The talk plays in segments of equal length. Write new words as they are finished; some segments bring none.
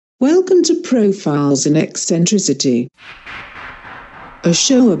Welcome to Profiles in Eccentricity, a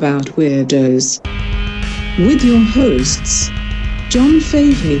show about weirdos, with your hosts, John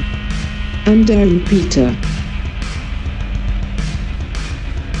Fahey and Aaron Peter.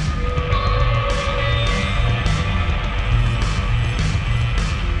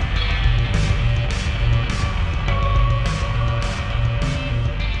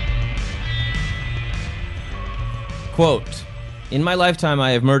 Quote, "In my lifetime,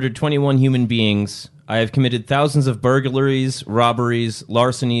 I have murdered 21 human beings. I have committed thousands of burglaries, robberies,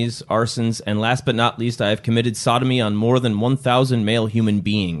 larcenies, arsons, and last but not least, I have committed sodomy on more than 1,000 male human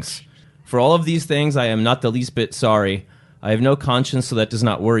beings. For all of these things, I am not the least bit sorry. I have no conscience, so that does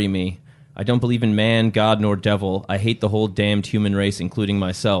not worry me. I don't believe in man, God, nor devil. I hate the whole damned human race, including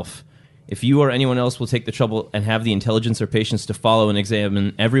myself. If you or anyone else will take the trouble and have the intelligence or patience to follow and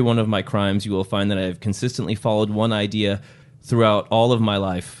examine every one of my crimes, you will find that I have consistently followed one idea throughout all of my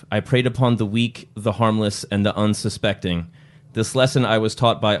life. I preyed upon the weak, the harmless, and the unsuspecting. This lesson I was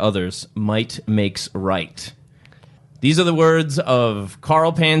taught by others. Might makes right." These are the words of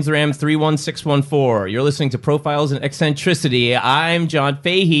Carl Panzram 31614. You're listening to Profiles in Eccentricity. I'm John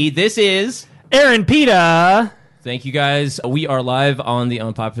Fahey. This is Aaron Peter. Thank you, guys. We are live on the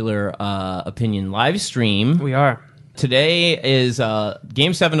Unpopular Opinion live stream. We are. Today is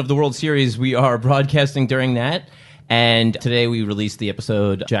Game 7 of the World Series. We are broadcasting during that. And today we released the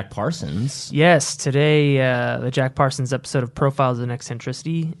episode Jack Parsons. Yes, today the Jack Parsons episode of Profiles in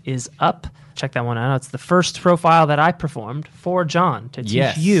Eccentricity is up. Check that one out. It's the first profile that I performed for John to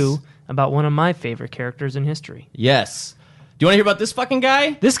teach you about one of my favorite characters in history. Yes. Do you want to hear about this fucking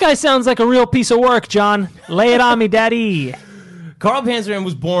guy? This guy sounds like a real piece of work, John. Lay it on me, daddy. Carl Panzram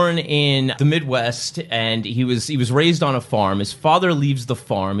was born in the Midwest, and he was raised on a farm. His father leaves the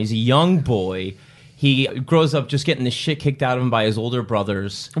farm. He's a young boy. He grows up just getting the shit kicked out of him by his older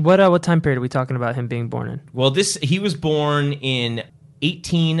brothers. What time period are we talking about him being born in? Well, he was born in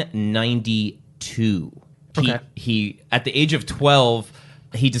 1892. Okay. He at the age of 12,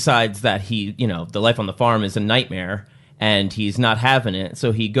 he decides that the life on the farm is a nightmare, and he's not having it.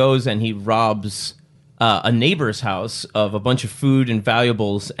 So he goes and he robs a neighbor's house of a bunch of food and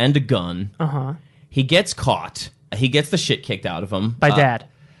valuables and a gun. Uh-huh. He gets caught. He gets the shit kicked out of him. By dad?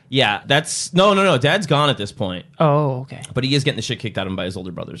 Yeah, no. Dad's gone at this point. Oh, okay. But he is getting the shit kicked out of him by his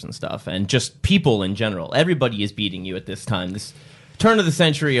older brothers and stuff, and just people in general. Everybody is beating you at this time. This turn of the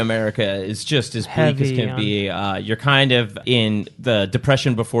century America is just as bleak as can be. You're kind of in the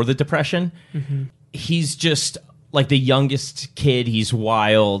Depression before the Depression. Mm-hmm. He's just like the youngest kid. He's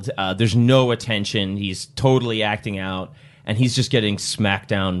wild. There's no attention. He's totally acting out, and he's just getting smacked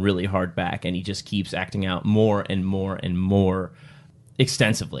down really hard back, and he just keeps acting out more and more and more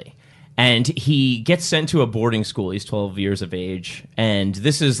extensively. And he gets sent to a boarding school. He's 12 years of age. And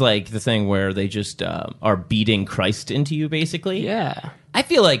this is like the thing where they just are beating Christ into you, basically. Yeah. I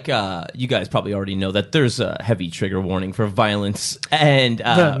feel like you guys probably already know that there's a heavy trigger warning for violence and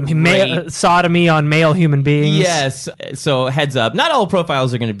rape. Sodomy on male human beings. Yes. So heads up. Not all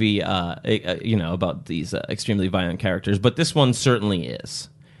profiles are going to be, about these extremely violent characters, but this one certainly is.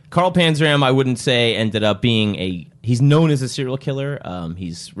 Carl Panzram, I wouldn't say, ended up being he's known as a serial killer.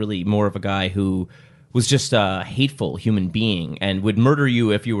 He's really more of a guy who was just a hateful human being and would murder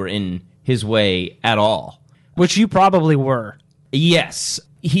you if you were in his way at all. Which you probably were. Yes.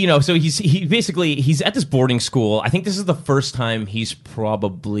 So he's at this boarding school. I think this is the first time he's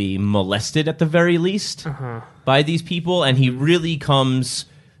probably molested at the very least by these people, and he really comes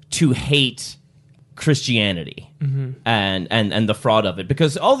to hate Christianity and the fraud of it,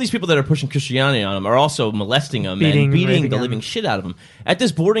 because all these people that are pushing Christianity on him are also molesting him and beating the living shit out of him. At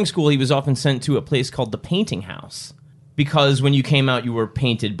this boarding school, he was often sent to a place called the Painting House, because when you came out, you were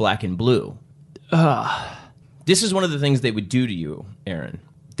painted black and blue. This is one of the things they would do to you, Aaron.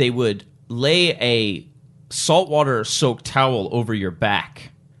 They would lay a saltwater-soaked towel over your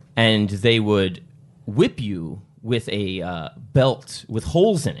back, and they would whip you with a belt with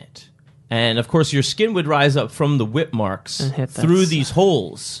holes in it. And, of course, your skin would rise up from the whip marks through these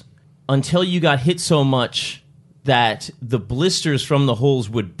holes until you got hit so much that the blisters from the holes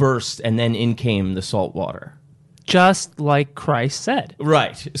would burst, and then in came the salt water. Just like Christ said.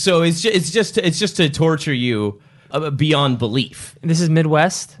 Right. So it's just to torture you beyond belief. This is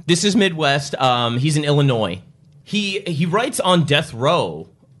Midwest? This is Midwest. He's in Illinois. He writes on death row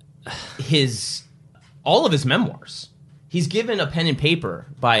all of his memoirs. He's given a pen and paper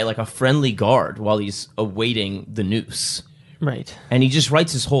by like a friendly guard while he's awaiting the noose. Right. And he just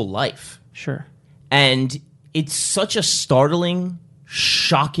writes his whole life. Sure. And it's such a startling,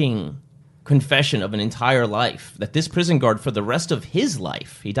 shocking confession of an entire life, that this prison guard for the rest of his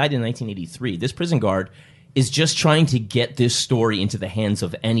life, he died in 1983, this prison guard is just trying to get this story into the hands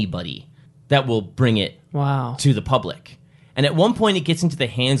of anybody that will bring it to the public. And at one point it gets into the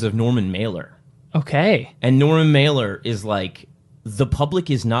hands of Norman Mailer. Okay. And Norman Mailer is like, the public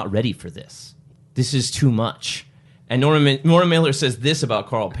is not ready for this. This is too much. And Norman Mailer says this about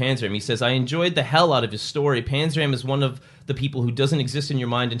Carl Panzram. He says, I enjoyed the hell out of his story. Panzram is one of the people who doesn't exist in your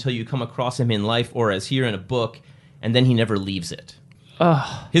mind until you come across him in life or as here in a book, and then he never leaves it.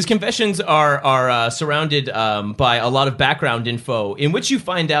 His confessions are surrounded by a lot of background info in which you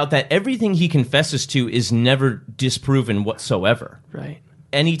find out that everything he confesses to is never disproven whatsoever. Right.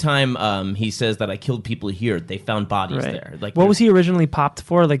 Anytime he says that I killed people here, they found bodies there. Like, what was he originally popped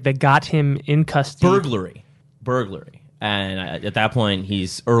for? Like, they got him in custody? Burglary. And at that point,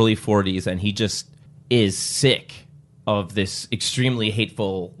 he's early 40s, and he just is sick of this extremely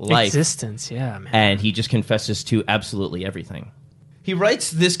hateful life. Existence, yeah, man. And he just confesses to absolutely everything. He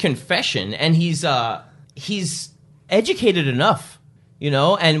writes this confession, and he's educated enough, you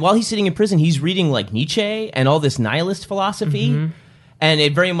know, and while he's sitting in prison, he's reading like Nietzsche and all this nihilist philosophy, and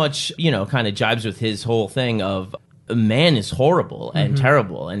it very much, you know, kind of jibes with his whole thing of man is horrible and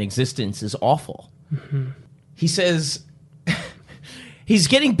terrible, and existence is awful. He says, he's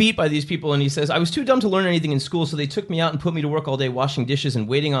getting beat by these people, and he says, I was too dumb to learn anything in school, so they took me out and put me to work all day washing dishes and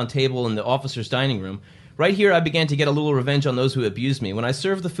waiting on table in the officer's dining room. Right here, I began to get a little revenge on those who abused me. When I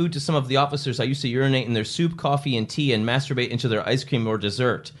served the food to some of the officers, I used to urinate in their soup, coffee, and tea and masturbate into their ice cream or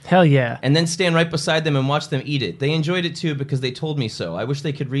dessert. Hell yeah. And then stand right beside them and watch them eat it. They enjoyed it too because they told me so. I wish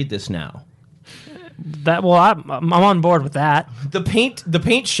they could read this now. I'm on board with that. The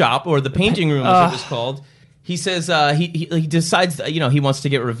paint shop, or the painting room as it was called, he says he decides that, you know, he wants to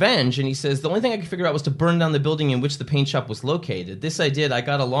get revenge, and he says, the only thing I could figure out was to burn down the building in which the paint shop was located. This I did. I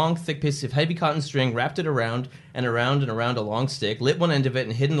got a long, thick piece of heavy cotton string, wrapped it around and around and around a long stick, lit one end of it,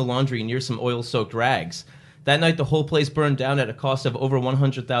 and hid in the laundry near some oil-soaked rags. That night, the whole place burned down at a cost of over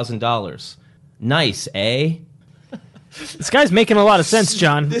 $100,000. Nice, eh? This guy's making a lot of sense,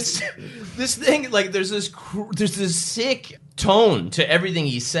 John. This thing, like, there's this sick tone to everything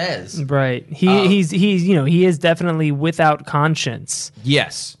he says. Right. He's you know, he is definitely without conscience.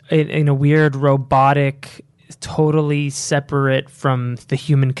 Yes. In a weird, robotic, totally separate from the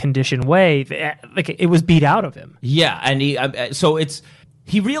human condition way. Like, it was beat out of him. Yeah, and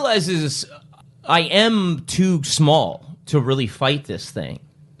he realizes, I am too small to really fight this thing.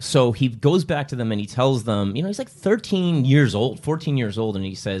 So he goes back to them and he tells them, you know, he's like 14 years old, and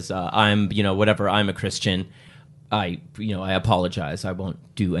he says, I'm, you know, whatever, I'm a Christian. I apologize. I won't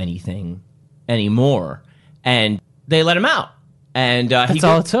do anything anymore. And they let him out. And that's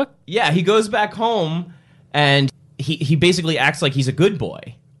all it took? Yeah, he goes back home and he basically acts like he's a good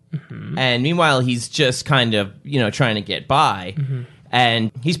boy. And meanwhile, he's just kind of, you know, trying to get by.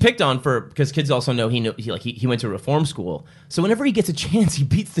 And he's picked on because kids also know he went to reform school. So whenever he gets a chance, he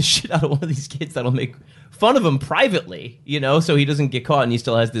beats the shit out of one of these kids that'll make fun of him privately, you know, so he doesn't get caught and he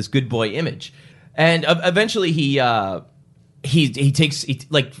still has this good boy image. And eventually he takes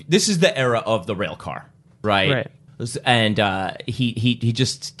this is the era of the rail car, right? And he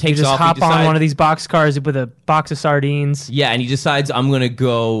just takes off. Hop on one of these box cars with a box of sardines. Yeah, and he decides I'm gonna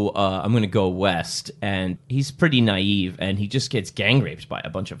go west, and he's pretty naive, and he just gets gang raped by a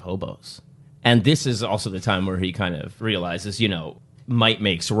bunch of hobos. And this is also the time where he kind of realizes, you know, might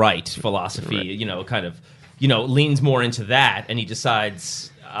makes right philosophy, you know, kind of, you know, leans more into that, and he decides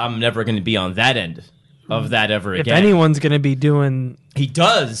I'm never going to be on that end of that ever again. If anyone's going to be doing... He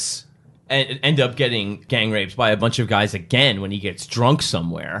does end up getting gang raped by a bunch of guys again when he gets drunk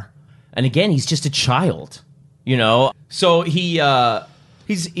somewhere. And again, he's just a child, you know? So he's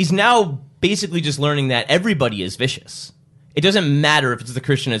now basically just learning that everybody is vicious. It doesn't matter if it's the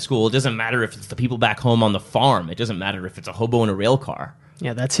Christian at school. It doesn't matter if it's the people back home on the farm. It doesn't matter if it's a hobo in a rail car.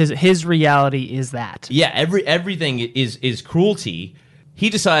 Yeah, that's his reality is that. Yeah, everything is cruelty. He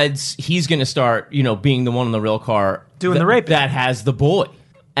decides he's going to start, you know, being the one in the rail car doing the rape that has the boy,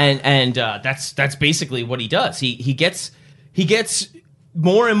 and that's basically what he does. He gets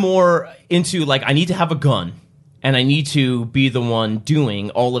more and more into, like, I need to have a gun and I need to be the one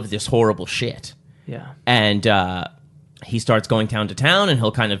doing all of this horrible shit. Yeah, and he starts going town to town, and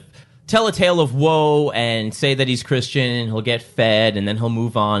he'll kind of tell a tale of woe and say that he's Christian, and he'll get fed, and then he'll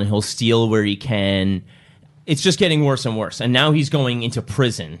move on and he'll steal where he can. It's just getting worse and worse. And now he's going into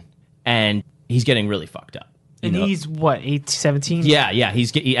prison, and he's getting really fucked up. And he's, what, 17? Yeah.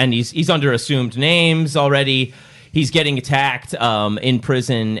 He's under assumed names already. He's getting attacked in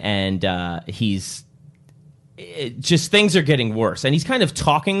prison, and just things are getting worse. And he's kind of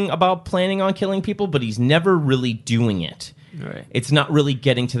talking about planning on killing people, but he's never really doing it. Right. It's not really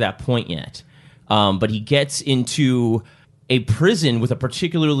getting to that point yet. But he gets into a prison with a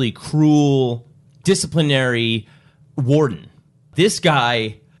particularly cruel disciplinary warden. This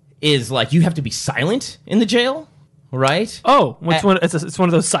guy is like, you have to be silent in the jail, right? Oh, it's one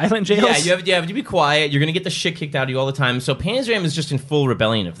of those silent jails? Yeah, you have to be quiet. You're going to get the shit kicked out of you all the time. So Panzram is just in full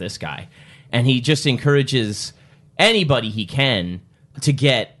rebellion of this guy. And he just encourages anybody he can to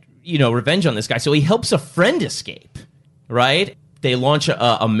get, revenge on this guy. So he helps a friend escape, right? They launch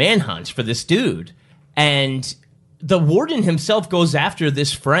a manhunt for this dude. And the warden himself goes after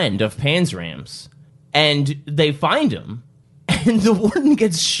this friend of Panzram's. And they find him. And the warden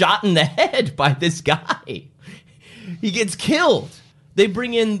gets shot in the head by this guy. He gets killed. They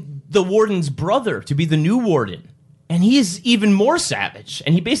bring in the warden's brother to be the new warden. And he is even more savage.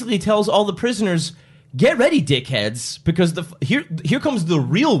 And he basically tells all the prisoners, get ready, dickheads, because here comes the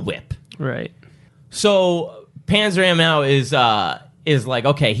real whip. Right. So Panzram now is like,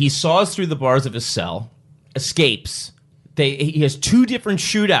 okay, he saws through the bars of his cell, escapes. He has 2 different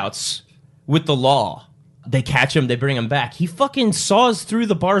shootouts with the law. They catch him, they bring him back. He fucking saws through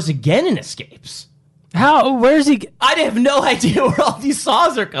the bars again and escapes. How? Where is he? I have no idea where all these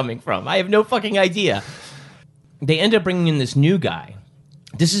saws are coming from. I have no fucking idea. They end up bringing in this new guy.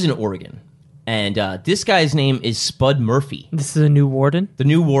 This is in Oregon. And this guy's name is Spud Murphy. This is a new warden? The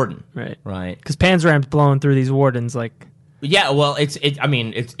new warden. Right. Right. Because Panzram's blowing through these wardens like... Yeah, well, it's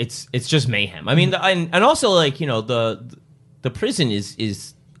just mayhem. I mean, and also, like, the prison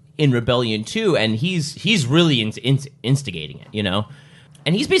is in rebellion too, and he's really instigating it,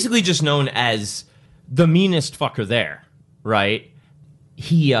 And he's basically just known as the meanest fucker there, right?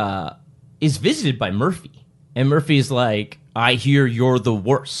 He is visited by Murphy. And Murphy's like, I hear you're the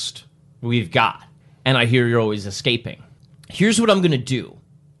worst we've got. And I hear you're always escaping. Here's what I'm going to do.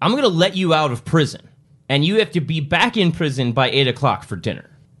 I'm going to let you out of prison. And you have to be back in prison by 8 o'clock for dinner.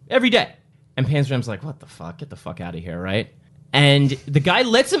 Every day. And Panzram's like, what the fuck? Get the fuck out of here, right? And the guy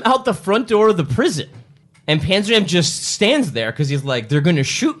lets him out the front door of the prison. And Panzram just stands there because he's like, they're going to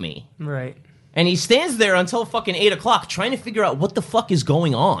shoot me. Right. And he stands there until fucking 8 o'clock trying to figure out what the fuck is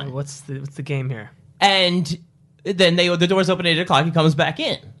going on. What's the game here? And then the doors open at 8 o'clock. He comes back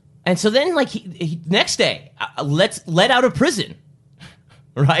in, and so then like he next day let out of prison,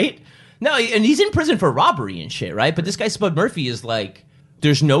 right? No, and he's in prison for robbery and shit, right? But this guy Spud Murphy is like,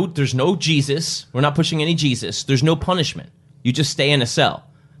 there's no Jesus. We're not pushing any Jesus. There's no punishment. You just stay in a cell.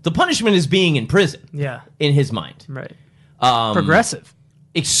 The punishment is being in prison. Yeah, in his mind, right? Progressive,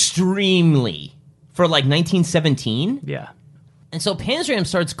 extremely for like 1917. Yeah, and so Panzram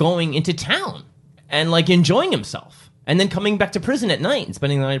starts going into town. And, like, enjoying himself. And then coming back to prison at night and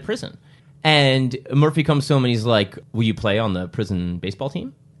spending the night in prison. And Murphy comes to him and he's like, will you play on the prison baseball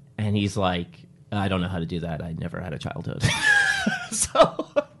team? And he's like, I don't know how to do that. I never had a childhood. So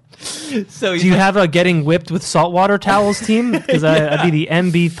do you have a getting whipped with saltwater towels team? Because I'd be the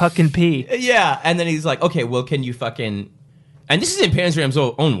MB fucking P. Yeah. And then he's like, okay, well, can you fucking... And this is in Panzram's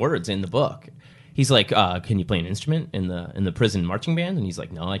own words in the book. He's like, can you play an instrument in the prison marching band? And he's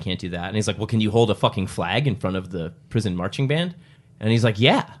like, no, I can't do that. And he's like, well, can you hold a fucking flag in front of the prison marching band? And he's like,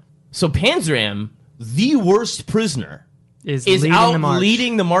 yeah. So Panzram, the worst prisoner, is out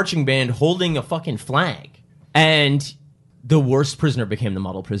leading the marching band holding a fucking flag. And the worst prisoner became the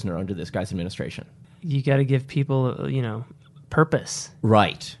model prisoner under this guy's administration. You got to give people, purpose.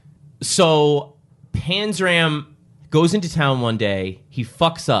 Right. So Panzram goes into town one day. He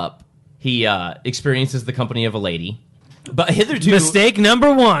fucks up. He experiences the company of a lady. But hitherto... Mistake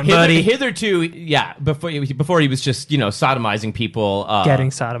number 1, buddy. Hitherto, yeah, before he was just, sodomizing people.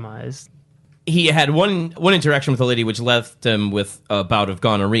 Getting sodomized. He had one interaction with a lady which left him with a bout of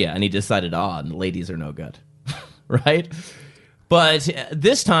gonorrhea, and he decided, ladies are no good. Right? But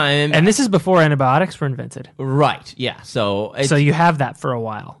this time... And this is before antibiotics were invented. Right, yeah. So you have that for a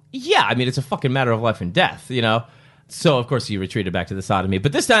while. Yeah, I mean, it's a fucking matter of life and death, So, of course, he retreated back to the sodomy.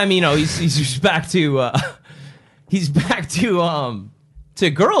 But this time, he's back to... he's back to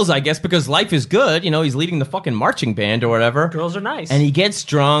girls, I guess, because life is good. He's leading the fucking marching band or whatever. Girls are nice. And he gets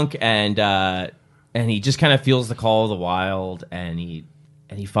drunk, and he just kind of feels the call of the wild, and he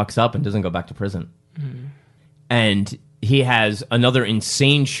fucks up and doesn't go back to prison. Mm. And he has another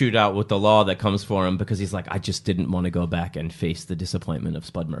insane shootout with the law that comes for him because he's like, I just didn't want to go back and face the disappointment of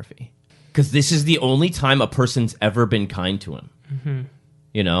Spud Murphy. Because this is the only time a person's ever been kind to him.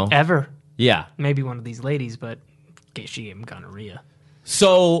 Mm-hmm. Ever. Yeah. Maybe one of these ladies, but she gave him gonorrhea.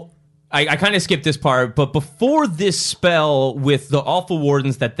 So I kind of skipped this part, but before this spell with the awful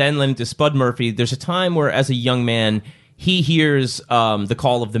wardens that then led into Spud Murphy, there's a time where, as a young man, he hears the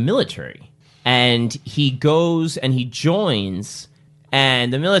call of the military. And he goes and he joins,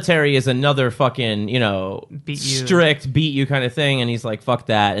 and the military is another fucking, strict, beat you kind of thing, and he's like, fuck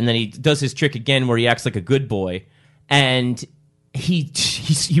that. And then he does his trick again where he acts like a good boy, and he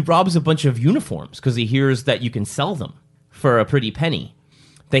robs a bunch of uniforms because he hears that you can sell them for a pretty penny.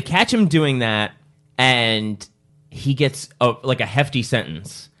 They catch him doing that, and he gets a hefty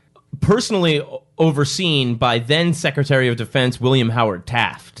sentence. Personally overseen by then Secretary of Defense William Howard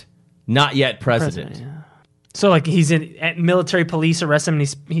Taft, not yet president. Yeah. So, he's at military police arrest him,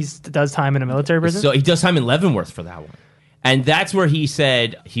 and he does time in a military prison? So he does time in Leavenworth for that one. And that's where he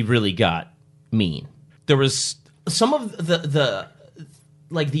said he really got mean. There was some of the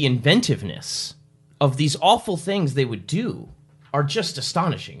inventiveness of these awful things they would do are just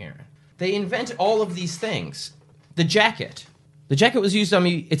astonishing, Aaron. They invent all of these things. The jacket. The jacket was used on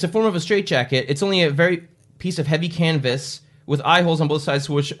me. It's a form of a straitjacket. It's only a very piece of heavy canvas with eye holes on both sides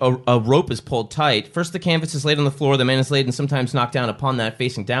to which a rope is pulled tight. First, the canvas is laid on the floor. The man is laid and sometimes knocked down upon that,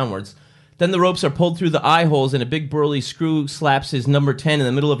 facing downwards. Then the ropes are pulled through the eye holes, and a big burly screw slaps his number 10 in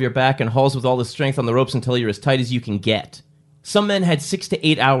the middle of your back and hauls with all his strength on the ropes until you're as tight as you can get. Some men had 6 to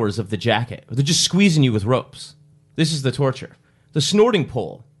 8 hours of the jacket. They're just squeezing you with ropes. This is the torture. The snorting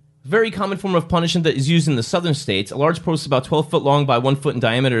pole. Very common form of punishment that is used in the southern states. A large post about 12 foot long by 1 foot in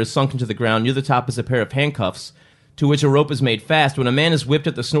diameter is sunk into the ground. Near the top is a pair of handcuffs to which a rope is made fast. When a man is whipped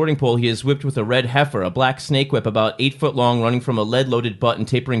at the snorting pole, he is whipped with a red heifer, a black snake whip about 8 foot long, running from a lead-loaded butt and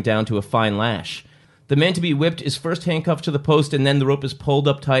tapering down to a fine lash. The man to be whipped is first handcuffed to the post, and then the rope is pulled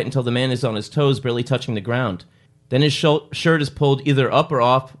up tight until the man is on his toes, barely touching the ground. Then his shirt is pulled either off or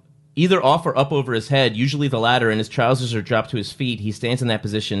up over his head, usually the latter, and his trousers are dropped to his feet. He stands in that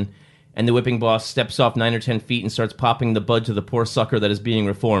position, and the whipping boss steps off 9 or 10 feet and starts popping the bud to the poor sucker that is being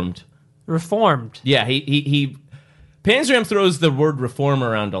reformed. Reformed? Yeah, he Panzram throws the word reform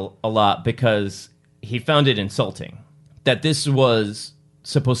around a lot because he found it insulting. That this was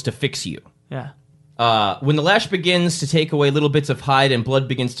supposed to fix you. Yeah. When the lash begins to take away little bits of hide and blood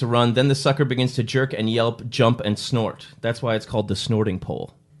begins to run, then the sucker begins to jerk and yelp, jump, and snort. That's why it's called the snorting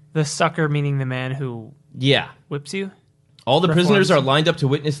pole. The sucker meaning the man who whips you? All the prisoners are lined up to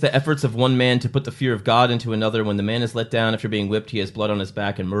witness the efforts of one man to put the fear of God into another. When the man is let down after being whipped, he has blood on his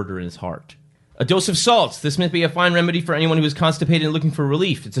back and murder in his heart. A dose of salt. This may be a fine remedy for anyone who is constipated and looking for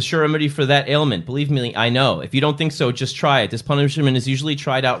relief. It's a sure remedy for that ailment. Believe me, I know. If you don't think so, just try it. This punishment is usually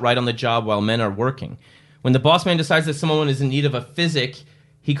tried out right on the job while men are working. When the boss man decides that someone is in need of a physic,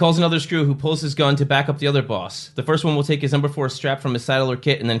 he calls another screw who pulls his gun to back up the other boss. The first one will take his number 4 strap from his saddle or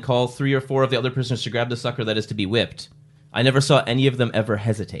kit and then call 3 or 4 of the other prisoners to grab the sucker that is to be whipped. I never saw any of them ever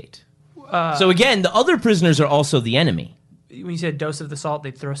hesitate. So again, the other prisoners are also the enemy. When you said dose of the salt,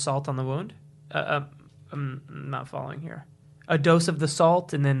 they'd throw salt on the wound? I'm not following here. A dose of the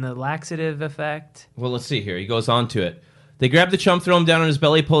salt and then the laxative effect? Well, let's see here. He goes on to it. They grab the chump, throw him down on his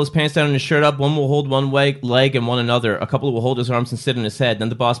belly, pull his pants down and his shirt up. One will hold one leg and one another. A couple will hold his arms and sit on his head. Then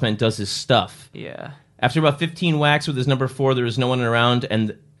the boss man does his stuff. Yeah. After about 15 whacks with his number 4, there is no one around,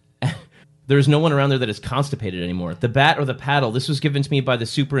 and there is no one around there that is constipated anymore. The bat or the paddle. This was given to me by the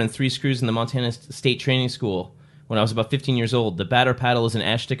super and 3 screws in the Montana State Training School when I was about 15 years old. The bat or paddle is an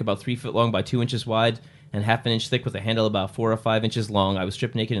ash stick about 3 foot long by 2 inches wide and half an inch thick with a handle about 4 or 5 inches long. I was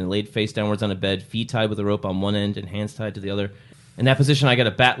stripped naked and laid face downwards on a bed, feet tied with a rope on one end and hands tied to the other. In that position, I got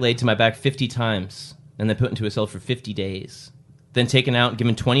a bat laid to my back 50 times and then put into a cell for 50 days. Then taken out and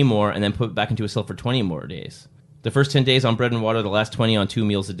given 20 more and then put back into a cell for 20 more days. The first 10 days on bread and water, the last 20 on 2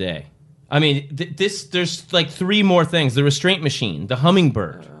 meals a day. I mean, there's like 3 more things. The restraint machine, the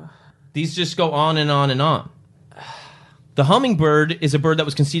hummingbird. These just go on and on and on. The hummingbird is a bird that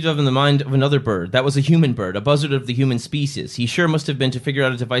was conceived of in the mind of another bird. That was a human bird, a buzzard of the human species. He sure must have been to figure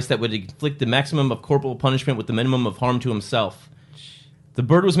out a device that would inflict the maximum of corporal punishment with the minimum of harm to himself. The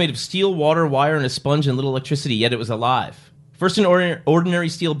bird was made of steel, water, wire, and a sponge and little electricity, yet it was alive. First, an ordinary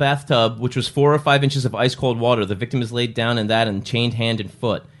steel bathtub, which was 4 or 5 inches of ice-cold water. The victim is laid down in that and chained hand and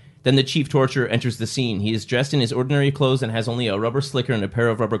foot. Then the chief torturer enters the scene. He is dressed in his ordinary clothes and has only a rubber slicker and a pair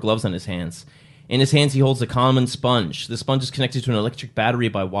of rubber gloves on his hands. In his hands, he holds a common sponge. The sponge is connected to an electric battery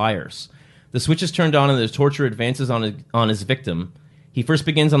by wires. The switch is turned on and the torturer advances on his victim. He first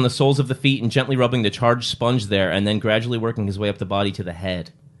begins on the soles of the feet and gently rubbing the charged sponge there, and then gradually working his way up the body to the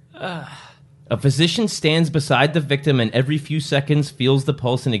head. A physician stands beside the victim and every few seconds feels the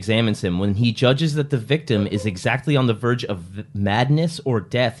pulse and examines him. When he judges that the victim is exactly on the verge of madness or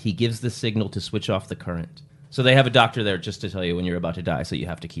death, he gives the signal to switch off the current. So they have a doctor there just to tell you when you're about to die, so you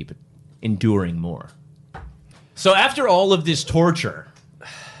have to keep it enduring more. So after all of this torture,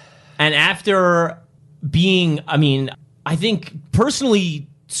 and after being, I think personally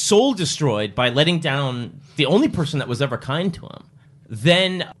soul destroyed by letting down the only person that was ever kind to him,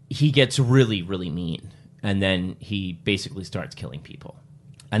 then he gets really, really mean. And then he basically starts killing people.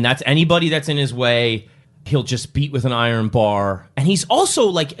 And that's anybody that's in his way, he'll just beat with an iron bar. And he's also,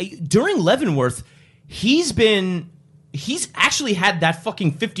 like, during Leavenworth, he's actually had that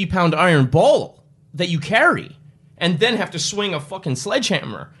fucking 50-pound iron ball that you carry and then have to swing a fucking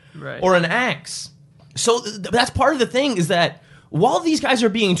sledgehammer or an axe. So that's part of the thing, is that while these guys are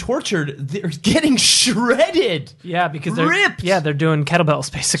being tortured, they're getting shredded. Yeah, because ripped. They're doing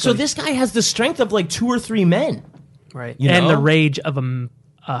kettlebells, basically. So this guy has the strength of like 2 or 3 men. Right. You and know? the rage of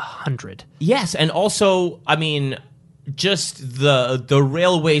 100. Yes, and also, just the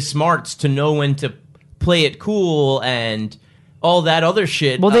railway smarts to know when to play it cool and all that other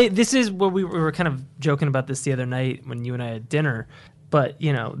shit. Well, this is what we were kind of joking about this the other night when you and I had dinner. But,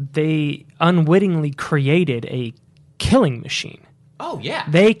 they unwittingly created a killing machine. Oh, yeah.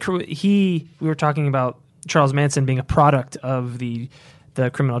 We were talking about Charles Manson being a product of the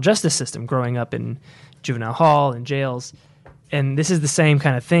criminal justice system, growing up in juvenile hall and jails. And this is the same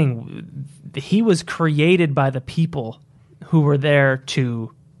kind of thing. He was created by the people who were there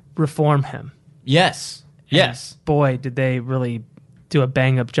to reform him. Yes. Yes. And boy, did they really do a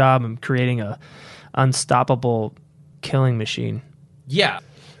bang-up job in creating a unstoppable killing machine. Yeah.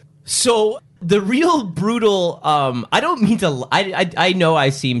 So the real brutal, I don't mean to, I know I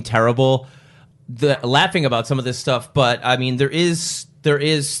seem terrible laughing about some of this stuff, but there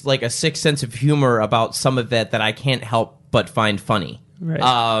is like a sick sense of humor about some of it that I can't help but find funny.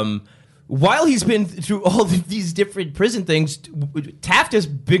 Right. While he's been through all of these different prison things, Taft has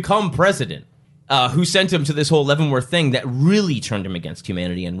become president, who sent him to this whole Leavenworth thing that really turned him against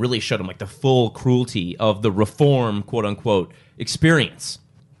humanity and really showed him like the full cruelty of the reform, quote unquote, experience.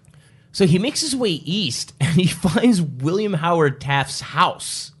 So he makes his way east and he finds William Howard Taft's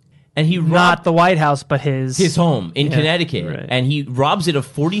house. And he not the White House, but his home in Connecticut. Right. And he robs it of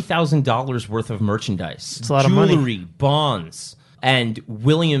 $40,000 worth of merchandise. It's a lot of money. Jewelry, bonds, and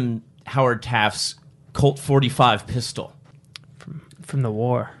William Howard Taft's Colt 45 pistol. From the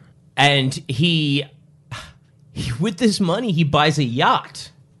war. And he with this money, he buys a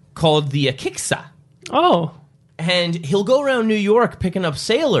yacht called the Akixa. Oh. And he'll go around New York picking up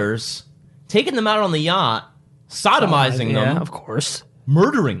sailors, taking them out on the yacht, sodomizing them. Yeah, of course.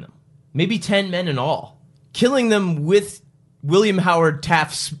 Murdering them. Maybe 10 men in all. Killing them with William Howard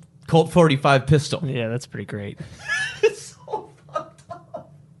Taft's Colt 45 pistol. Yeah, that's pretty great. It's so fucked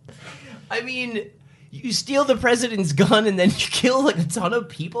up. You steal the president's gun and then you kill like a ton of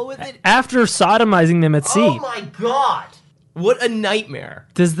people with it? After sodomizing them at sea. Oh my God. What a nightmare.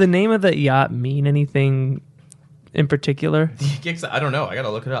 Does the name of the yacht mean anything in particular? I don't know. I gotta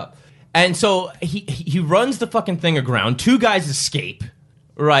look it up. And so he runs the fucking thing aground. 2 guys escape,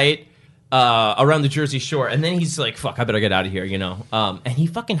 right? Around the Jersey Shore. And then he's like, fuck, I better get out of here, And he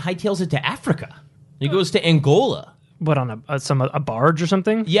fucking hightails it to Africa. He goes to Angola. What, on a barge or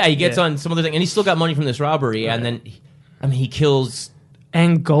something? Yeah, he gets on some other thing. And he's still got money from this robbery. Right. And then, he kills...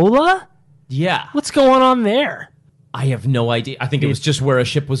 Angola? Yeah. What's going on there? I have no idea. I think it was just where a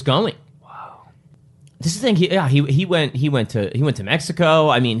ship was going. Wow. This is the thing. He went to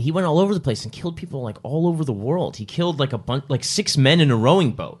Mexico. He went all over the place and killed people like all over the world. He killed like 6 men in a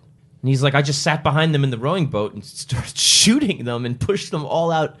rowing boat. And he's like, I just sat behind them in the rowing boat and started shooting them and pushed them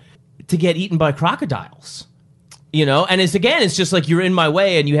all out to get eaten by crocodiles. And it's just like, you're in my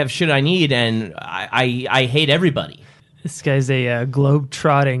way and you have shit I need and I hate everybody. This guy's a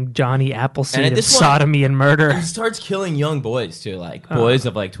globe-trotting Johnny Appleseed of sodomy one, and murder. He starts killing young boys, too, like boys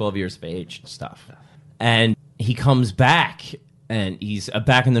of like 12 years of age and stuff. And he comes back, and he's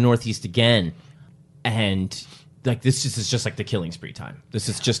back in the Northeast again. And like this is just like the killing spree time. This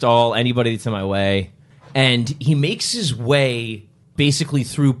is just all anybody that's in my way. And he makes his way basically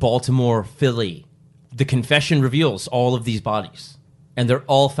through Baltimore, Philly. The confession reveals all of these bodies. And they're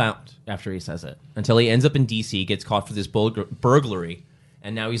all found after he says it. Until he ends up in D.C., gets caught for this burglary,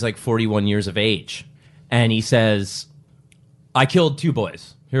 and now he's like 41 years of age. And he says, I killed 2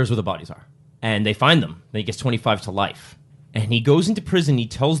 boys. Here's where the bodies are. And they find them. Then he gets 25 to life. And he goes into prison. He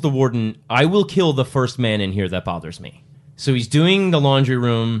tells the warden, I will kill the first man in here that bothers me. So he's doing the laundry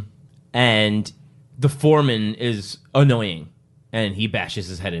room, and the foreman is annoying. And he bashes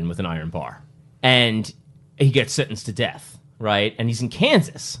his head in with an iron bar. And he gets sentenced to death. Right, and he's in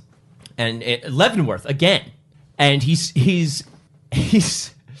Kansas, and Leavenworth again, and he's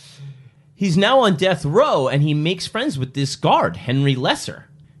now on death row, and he makes friends with this guard, Henry Lesser,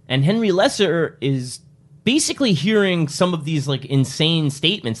 And Henry Lesser is basically hearing some of these like insane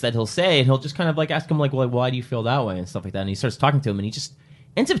statements that he'll say, and he'll just kind of like ask him like, well, why do you feel that way and stuff like that. And he starts talking to him, and he just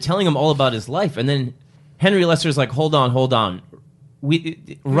ends up telling him all about his life. And then Henry Lesser's like, hold on.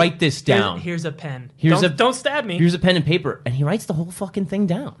 Write this down. Here's a pen. Don't stab me. Here's a pen and paper. And he writes the whole fucking thing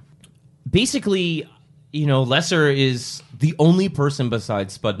down. Basically, Lesser is the only person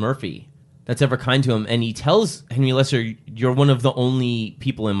besides Spud Murphy that's ever kind to him. And he tells Henry Lesser, you're one of the only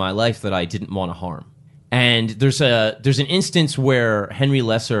people in my life that I didn't want to harm. And there's an instance where Henry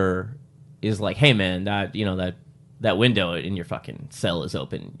Lesser is like, hey man, that window in your fucking cell is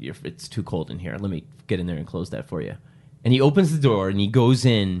open. It's too cold in here. Let me get in there and close that for you. And he opens the door and he goes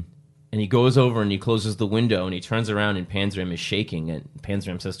in and he goes over and he closes the window and he turns around and Panzram is shaking, and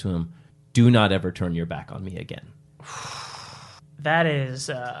Panzram says to him, do not ever turn your back on me again. That's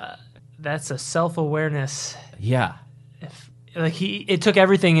a self-awareness. Yeah. It took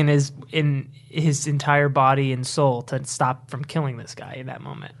everything in his entire body and soul to stop from killing this guy in that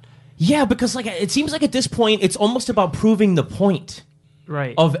moment. Yeah, because like it seems like at this point it's almost about proving the point,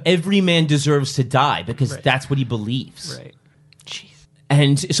 right, of every man deserves to die, because that's what he believes. Right. Jeez.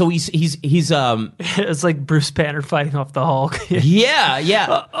 And so he's it's like Bruce Banner fighting off the Hulk.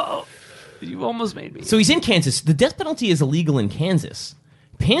 Yeah. Oh, you almost made me. So he's in Kansas. The death penalty is illegal in Kansas.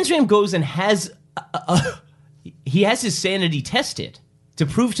 Panzram goes and has he has his sanity tested to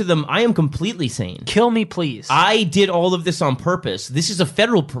prove to them, I am completely sane. Kill me, please. I did all of this on purpose. This is a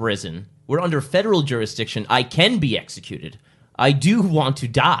federal prison. We're under federal jurisdiction. I can be executed. I do want to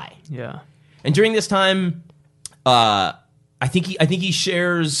die. Yeah. And during this time, I think he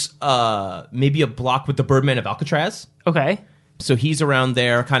shares maybe a block with the Birdman of Alcatraz. Okay. So he's around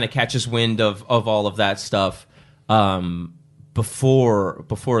there, kind of catches wind of all of that stuff before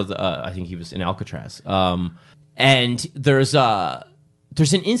I think he was in Alcatraz. And there's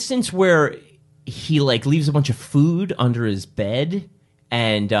an instance where he like leaves a bunch of food under his bed,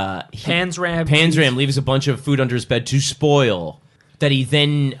 and Panzram leaves a bunch of food under his bed to spoil, that he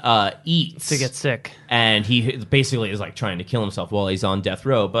then eats to get sick. And he basically is like trying to kill himself while he's on death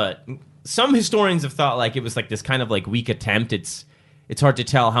row. But some historians have thought like it was like this kind of like weak attempt. It's hard to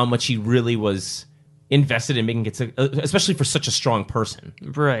tell how much he really was invested in making it sick, especially for such a strong person.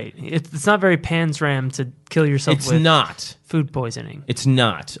 Right. It's not very Panzram to kill yourself with not food poisoning. It's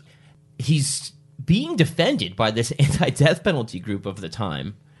not. He's being defended by this anti-death penalty group of the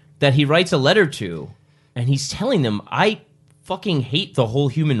time that he writes a letter to, and he's telling them, I fucking hate the whole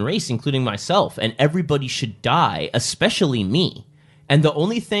human race, including myself, and everybody should die, especially me. And the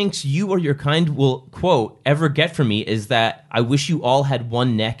only thanks you or your kind will, quote, ever get from me is that I wish you all had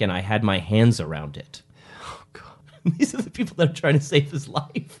one neck and I had my hands around it. Oh, God. These are the people that are trying to save his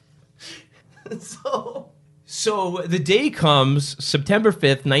life. So the day comes, September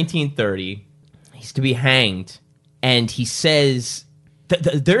 5th, 1930. He's to be hanged. And he says,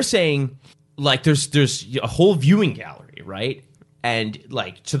 they're saying, like, there's a whole viewing gallery, right? And,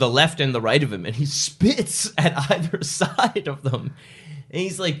 like, to the left and the right of him. And he spits at either side of them. And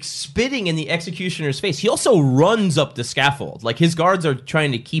he's, like, spitting in the executioner's face. He also runs up the scaffold. Like, his guards are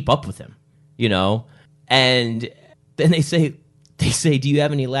trying to keep up with him, And then they say, do you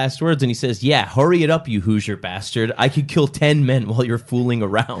have any last words? And he says, yeah, hurry it up, you Hoosier bastard. I could kill 10 men while you're fooling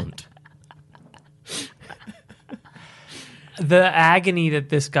around. The agony that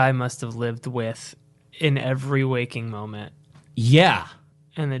this guy must have lived with in every waking moment. Yeah.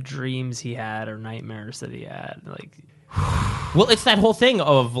 And the dreams he had or nightmares that he had. Like, well, it's that whole thing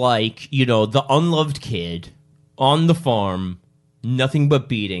of, like, the unloved kid on the farm, nothing but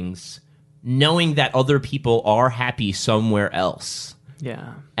beatings, knowing that other people are happy somewhere else.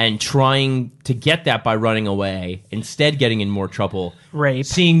 Yeah. And trying to get that by running away, instead getting in more trouble. Rape.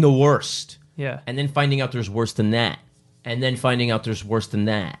 Seeing the worst. Yeah. And then finding out there's worse than that. And then finding out there's worse than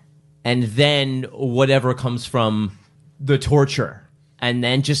that. And then whatever comes from the torture. And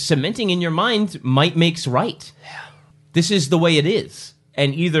then just cementing in your mind might makes right. Yeah. This is the way it is.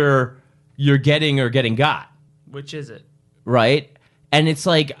 And either you're getting or getting got. Which is it? Right? And it's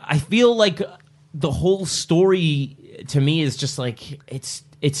like, I feel like the whole story to me is just like, it's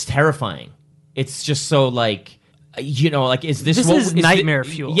terrifying. It's just so like, like, is this what is nightmare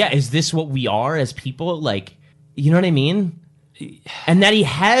fuel? Yeah, is this what we are as people? Like, you know what I mean? And that he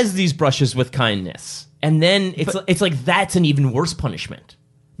has these brushes with kindness. And then it's like that's an even worse punishment.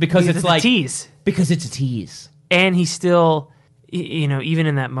 Because it's like a tease. Because it's a tease. And he still, even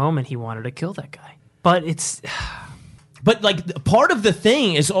in that moment, he wanted to kill that guy. But it's... But, like, part of the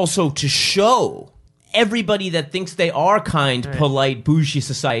thing is also to show everybody that thinks they are kind, polite, bougie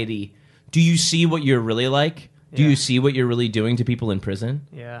society, do you see what you're really like? Do you see what you're really doing to people in prison?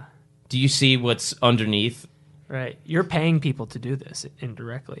 Yeah. Do you see what's underneath? Right. You're paying people to do this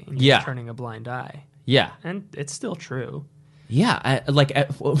indirectly. And you're turning a blind eye. Yeah. And it's still true. Yeah. And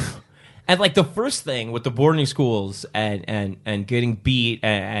like the first thing with the boarding schools and getting beat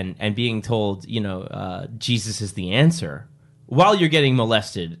and being told, Jesus is the answer while you're getting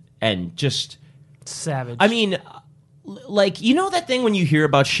molested and just savage. I mean, like, that thing when you hear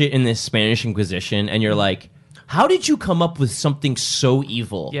about shit in this Spanish Inquisition and you're like, how did you come up with something so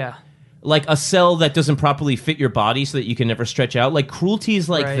evil? Yeah. Like a cell that doesn't properly fit your body so that you can never stretch out. Like cruelties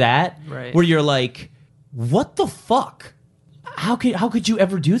like that, where you're like, what the fuck? How could you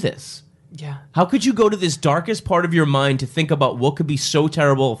ever do this? Yeah. How could you go to this darkest part of your mind to think about what could be so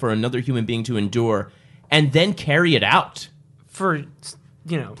terrible for another human being to endure and then carry it out? For,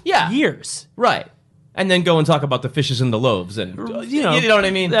 years. Right. And then go and talk about the fishes and the loaves and, you know what I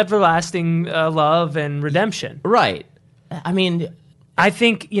mean? Everlasting love and redemption. Right. I mean... I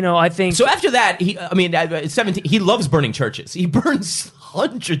think. So after that, at 17, he loves burning churches. He burns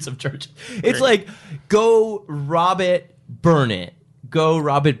hundreds of churches. It's like, go rob it, burn it. Go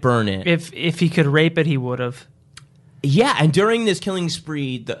rob it, burn it. If he could rape it, he would have. Yeah, and during this killing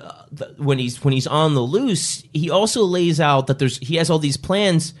spree, when he's on the loose, he also lays out that he has all these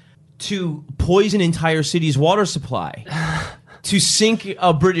plans to poison entire cities' water supply, to sink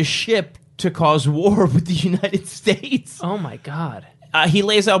a British ship to cause war with the United States. Oh my God. He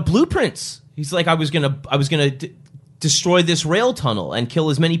lays out blueprints. He's like, I was gonna destroy this rail tunnel and kill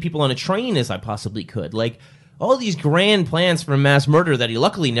as many people on a train as I possibly could. Like all these grand plans for mass murder that he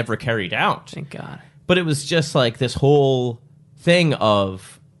luckily never carried out. Thank God. But it was just like this whole thing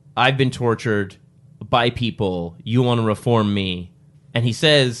of, I've been tortured by people. You want to reform me? And he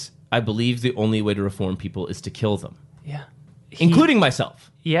says, I believe the only way to reform people is to kill them. Yeah. Including myself.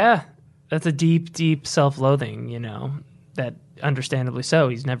 Yeah. That's a deep, deep self-loathing, that understandably so.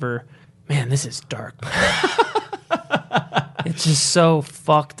 He's never, man, this is dark. It's just so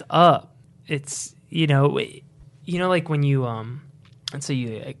fucked up. It's, like when you, let's say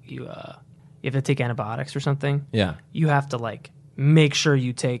you have to take antibiotics or something. Yeah. You have to like make sure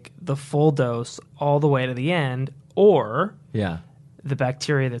you take the full dose all the way to the end, or the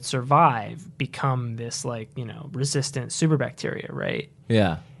bacteria that survive become this resistant superbacteria, right?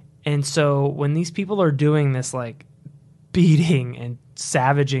 Yeah. And so when these people are doing this like beating and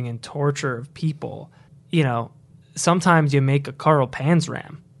savaging and torture of people, sometimes you make a Carl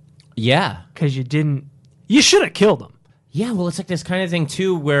Panzram. Yeah. Because you should have killed him. Yeah, well, it's like this kind of thing,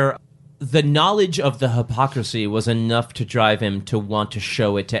 too, where the knowledge of the hypocrisy was enough to drive him to want to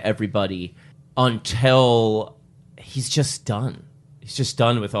show it to everybody until he's just done. He's just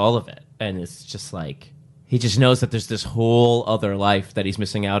done with all of it. And it's just like, he just knows that there's this whole other life that he's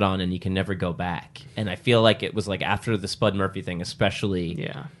missing out on and he can never go back. And I feel like it was like after the Spud Murphy thing,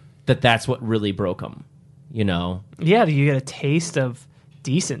 especially, that's what really broke him, Yeah, you get a taste of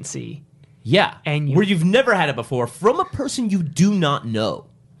decency. Yeah, and where you've never had it before from a person you do not know.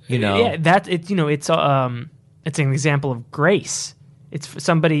 Yeah, it's an example of grace. It's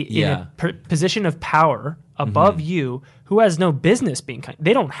somebody in a position of power above you who has no business being kind.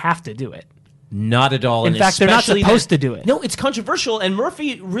 They don't have to do it. Not at all. In fact, they're not supposed to do it. No, it's controversial, and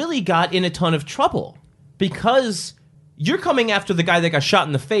Murphy really got in a ton of trouble because you're coming after the guy that got shot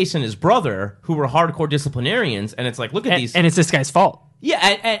in the face and his brother, who were hardcore disciplinarians, and it's like, look at these... And it's this guy's fault. Yeah,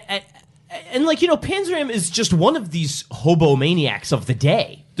 and Panzram is just one of these hobo maniacs of the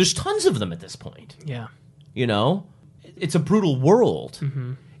day. There's tons of them at this point. Yeah. It's a brutal world.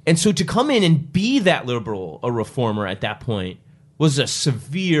 Mm-hmm. And so to come in and be that liberal, a reformer at that point, was a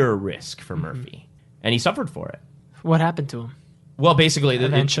severe risk for Murphy. And he suffered for it. What happened to him? Well, basically,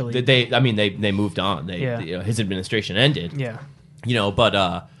 eventually, they moved on. His administration ended. Yeah.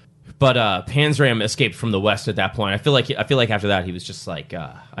 But Panzram escaped from the West at that point. I feel like after that he was just like,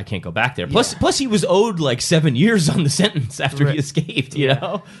 I can't go back there. Plus he was owed like 7 years on the sentence after he escaped. You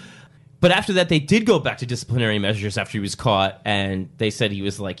know. But after that, they did go back to disciplinary measures after he was caught, and they said he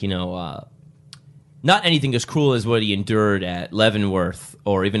was like, not anything as cruel as what he endured at Leavenworth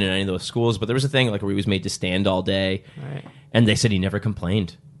or even in any of those schools. But there was a thing like where he was made to stand all day, and they said he never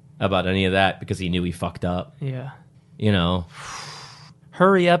complained about any of that because he knew he fucked up. Yeah.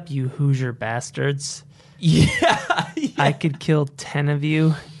 Hurry up, you Hoosier bastards. Yeah. I could kill 10 of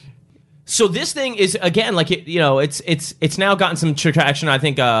you. So this thing is, again, like, it's now gotten some traction. I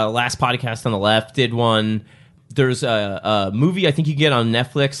think last podcast on the left did one. There's a movie I think you get on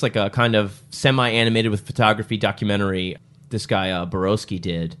Netflix, like a kind of semi-animated with photography documentary this guy Borowski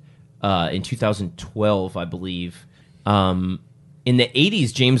did in 2012, I believe. in the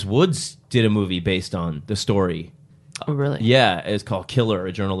 80s, James Woods did a movie based on the story. Oh, really? Yeah, it's called Killer,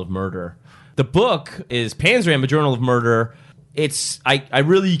 A Journal of Murder. The book is Panzram, A Journal of Murder. I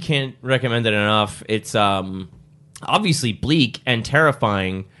really can't recommend it enough. It's obviously bleak and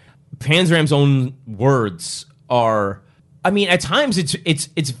terrifying. Panzram's own words are, I mean, at times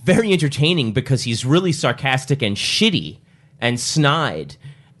it's very entertaining because he's really sarcastic and shitty and snide,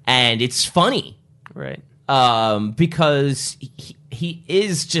 and it's funny. Right. Because he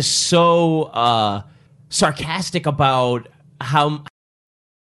is just so sarcastic about how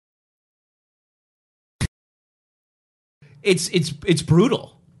it's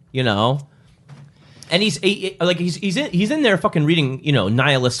brutal, you know. And he's in there fucking reading, you know,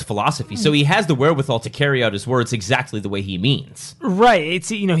 nihilist philosophy, so he has the wherewithal to carry out his words exactly the way he means. Right. It's,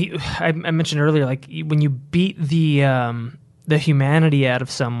 you know, I mentioned earlier, like when you beat the humanity out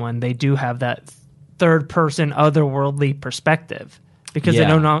of someone, they do have that third person otherworldly perspective because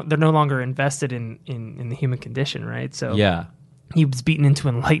they're no longer invested in the human condition, right? So he was beaten into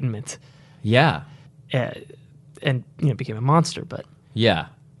enlightenment. Yeah. And you know, became a monster, but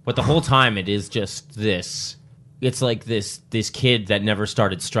the whole time it is just this. It's like this kid that never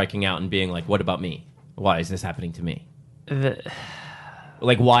started striking out and being like, "What about me? Why is this happening to me?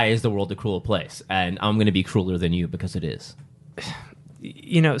 Like, why is the world a cruel place? And I'm going to be crueler than you because it is."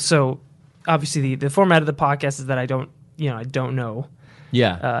 You know, so obviously the format of the podcast is that I don't know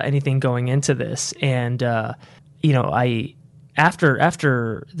anything going into this, and you know, I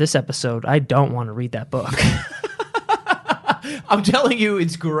after this episode, I don't want to read that book. I'm telling you,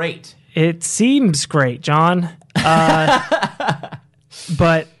 it's great. It seems great, John.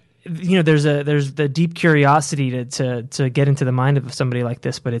 But you know, there's the deep curiosity to get into the mind of somebody like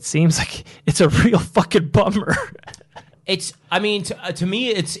this, but it seems like it's a real fucking bummer. I mean, to me,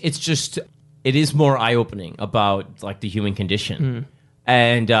 it is more eye-opening about like the human condition,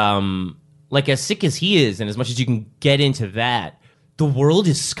 and like as sick as he is, and as much as you can get into that, the world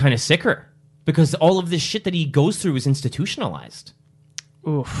is kind of sicker because all of this shit that he goes through is institutionalized.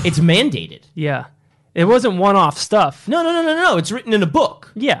 Oof. It's mandated. Yeah. It wasn't one-off stuff. No. It's written in a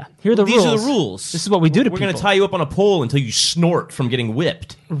book. Yeah. Here are the rules. These are the rules. This is what we do to people. We're going to tie you up on a pole until you snort from getting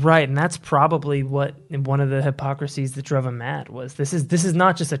whipped. Right, and that's probably what one of the hypocrisies that drove him mad was. This is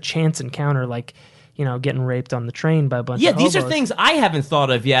not just a chance encounter like, you know, getting raped on the train by a bunch of hobos. These are things I haven't thought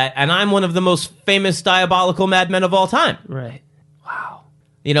of yet, and I'm one of the most famous diabolical madmen of all time. Right. Wow.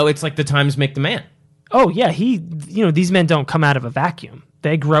 You know, it's like the times make the man. Oh, yeah, these men don't come out of a vacuum.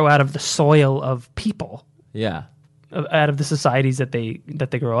 They grow out of the soil of people. Yeah. Out of the societies that they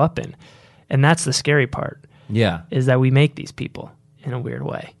grow up in. And that's the scary part. Yeah. Is that we make these people in a weird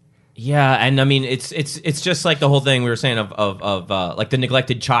way. Yeah, and I mean it's just like the whole thing we were saying of like the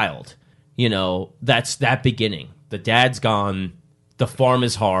neglected child. You know, that's that beginning. The dad's gone, the farm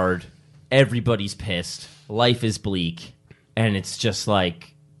is hard, everybody's pissed, life is bleak, and it's just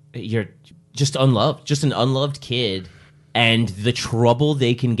like you're just unloved, just an unloved kid, and the trouble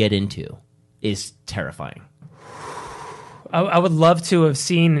they can get into is terrifying. I would love to have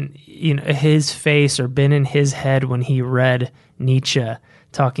seen, you know, his face or been in his head when he read Nietzsche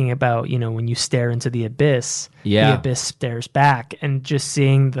talking about, you know, when you stare into the abyss stares back, and just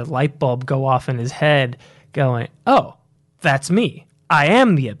seeing the light bulb go off in his head going, oh, that's me. I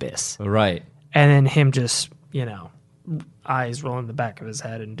am the abyss. Right. And then him just, you know, eyes rolling the back of his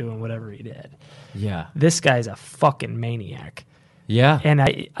head and doing whatever he did. Yeah. This guy's a fucking maniac. Yeah. And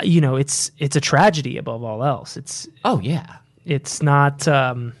it's a tragedy above all else. It's not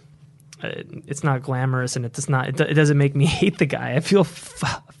glamorous, and it doesn't make me hate the guy. I feel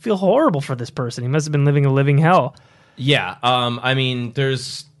horrible for this person. He must have been living a living hell. Yeah. I mean,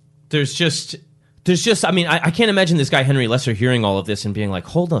 there's just I mean, I can't imagine this guy Henry Lesser hearing all of this and being like,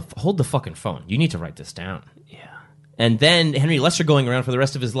 hold the fucking phone. You need to write this down. Yeah. And then Henry Lesser going around for the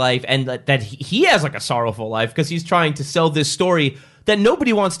rest of his life, and that he has like a sorrowful life because he's trying to sell this story that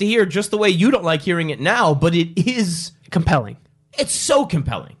nobody wants to hear, just the way you don't like hearing it now, but it is compelling. It's so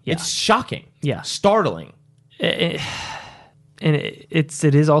compelling. Yeah. It's shocking. Yeah. Startling. And it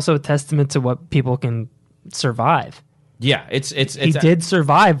is also a testament to what people can survive. Yeah, he did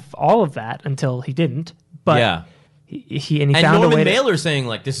survive all of that until he didn't. But yeah. He found Norman a way Mailer saying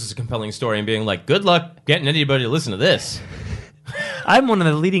like, this is a compelling story, and being like, good luck getting anybody to listen to this. I'm one of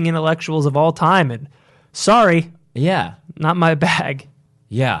the leading intellectuals of all time, and sorry. Yeah. Not my bag.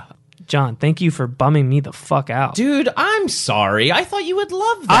 Yeah. John, thank you for bumming me the fuck out. Dude, I'm sorry. I thought you would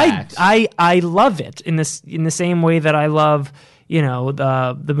love that. I love it in the same way that I love, you know,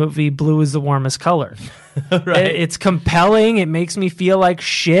 the movie Blue is the Warmest Color. Right. It's compelling. It makes me feel like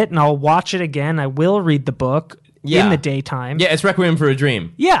shit, and I'll watch it again. I will read the book. in the daytime. Yeah, it's Requiem for a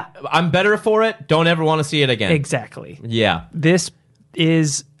Dream. Yeah. I'm better for it. Don't ever want to see it again. Exactly. Yeah. This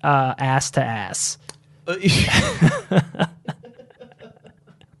is ass to ass.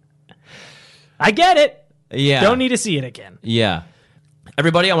 I get it. Yeah. Don't need to see it again. Yeah.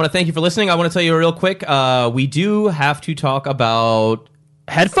 Everybody, I want to thank you for listening. I want to tell you real quick, we do have to talk about...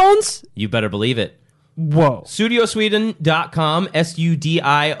 Headphones? You better believe it. Whoa. Studiosweden.com,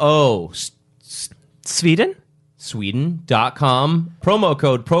 S-U-D-I-O. Sweden? Sweden.com. Promo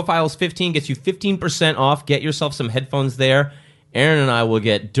code Profiles15 gets you 15% off. Get yourself some headphones there. Aaron and I will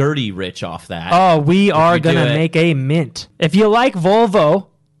get dirty rich off that. Oh, we are going to make a mint. If you like Volvo...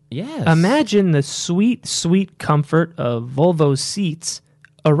 Yes. Imagine the sweet, sweet comfort of Volvo seats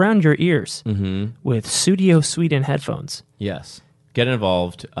around your ears with Studio Sweden headphones. Yes. Get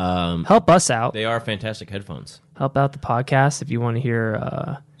involved. Help us out. They are fantastic headphones. Help out the podcast if you want to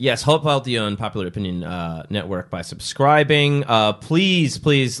hear... Yes, help out the Unpopular Opinion Network by subscribing. Please,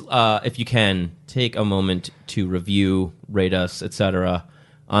 if you can, take a moment to review, rate us, etc.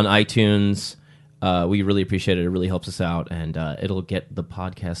 on iTunes. We really appreciate it. It really helps us out, and it'll get the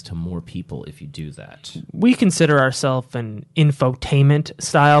podcast to more people if you do that. We consider ourselves an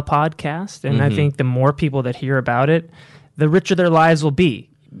infotainment-style podcast, and I think the more people that hear about it, the richer their lives will be.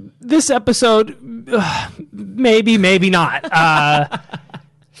 This episode, maybe not.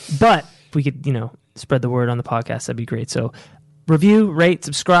 But if we could, spread the word on the podcast, that'd be great. So review, rate,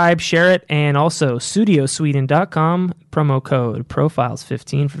 subscribe, share it, and also studiosweden.com, promo code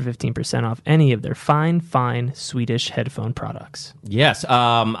Profiles15 for 15% off any of their fine Swedish headphone products. Yes,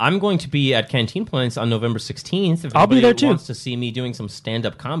 I'm going to be at Canteen Points on November 16th. If I'll be there too. Wants to see me doing some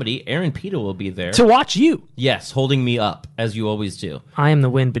stand-up comedy, Aaron Pita will be there. To watch you. Yes, holding me up, as you always do. I am the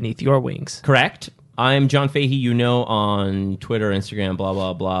wind beneath your wings. Correct. I'm John Fahey, on Twitter, Instagram, blah,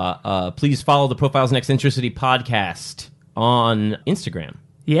 blah, blah. Please follow the Profiles in Eccentricity podcast on Instagram.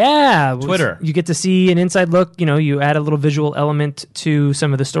 Yeah. Twitter. You get to see an inside look. You add a little visual element to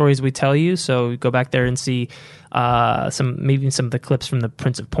some of the stories we tell you. So go back there and see some of the clips from the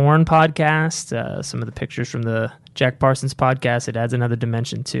Prince of Porn podcast, some of the pictures from the Jack Parsons podcast. It adds another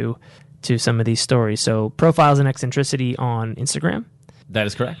dimension to some of these stories. So Profiles in Eccentricity on Instagram. That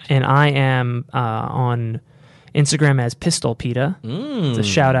is correct. And I am on Instagram as Pistol Pita. It's a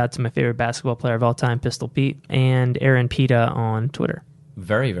shout out to my favorite basketball player of all time, Pistol Pete, and Aaron Pita on Twitter.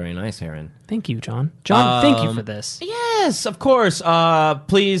 Very, very nice, Aaron. Thank you, John. Thank you for this. Yes, of course.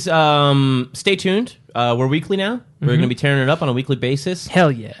 Please stay tuned. We're weekly now. We're going to be tearing it up on a weekly basis. Hell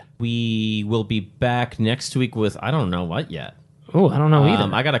yeah. We will be back next week with I don't know what yet. Oh, I don't know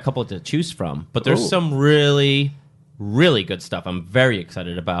either. I got a couple to choose from, but there's some really, really good stuff I'm very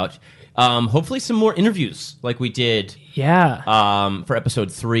excited about. Hopefully some more interviews like we did for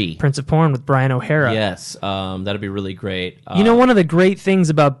episode 3. Prince of Porn with Brian O'Hara. Yes, that'll be really great. One of the great things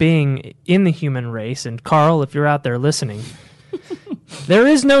about being in the human race, and Carl, if you're out there listening, there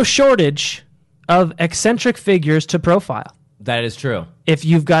is no shortage of eccentric figures to profile. That is true. If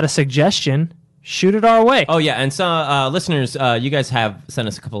you've got a suggestion, shoot it our way. Oh, yeah, and so listeners, you guys have sent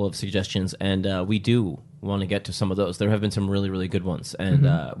us a couple of suggestions, and we do want to get to some of those. There have been some really, really good ones,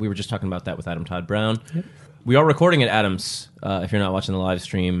 and we were just talking about that with Adam Todd Brown. Yep. We are recording at Adam's, if you're not watching the live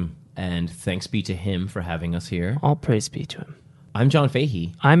stream, and thanks be to him for having us here. All praise be to him. I'm John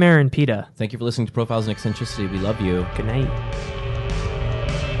Fahey. I'm Aaron Pita. Thank you for listening to Profiles in Eccentricity. We love you. Good night.